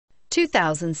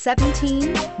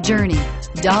2017 Journey.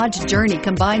 Dodge Journey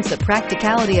combines the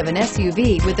practicality of an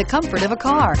SUV with the comfort of a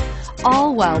car,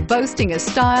 all while boasting a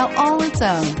style all its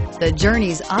own. The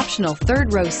Journey's optional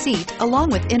third-row seat, along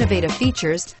with innovative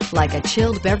features like a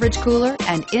chilled beverage cooler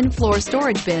and in-floor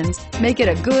storage bins, make it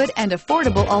a good and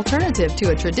affordable alternative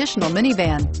to a traditional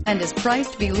minivan and is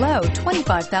priced below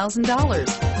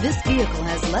 $25,000. This vehicle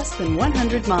has less than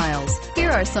 100 miles.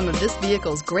 Here are some of this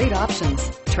vehicle's great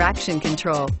options: traction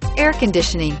control, air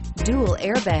conditioning, dual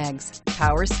airbags,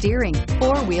 power steering,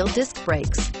 four-wheel disc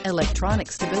brakes,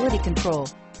 electronic stability control,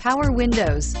 power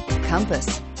windows,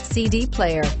 compass, CD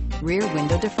player, rear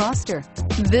window defroster.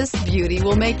 This beauty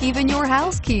will make even your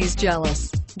house keys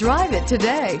jealous. Drive it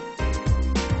today.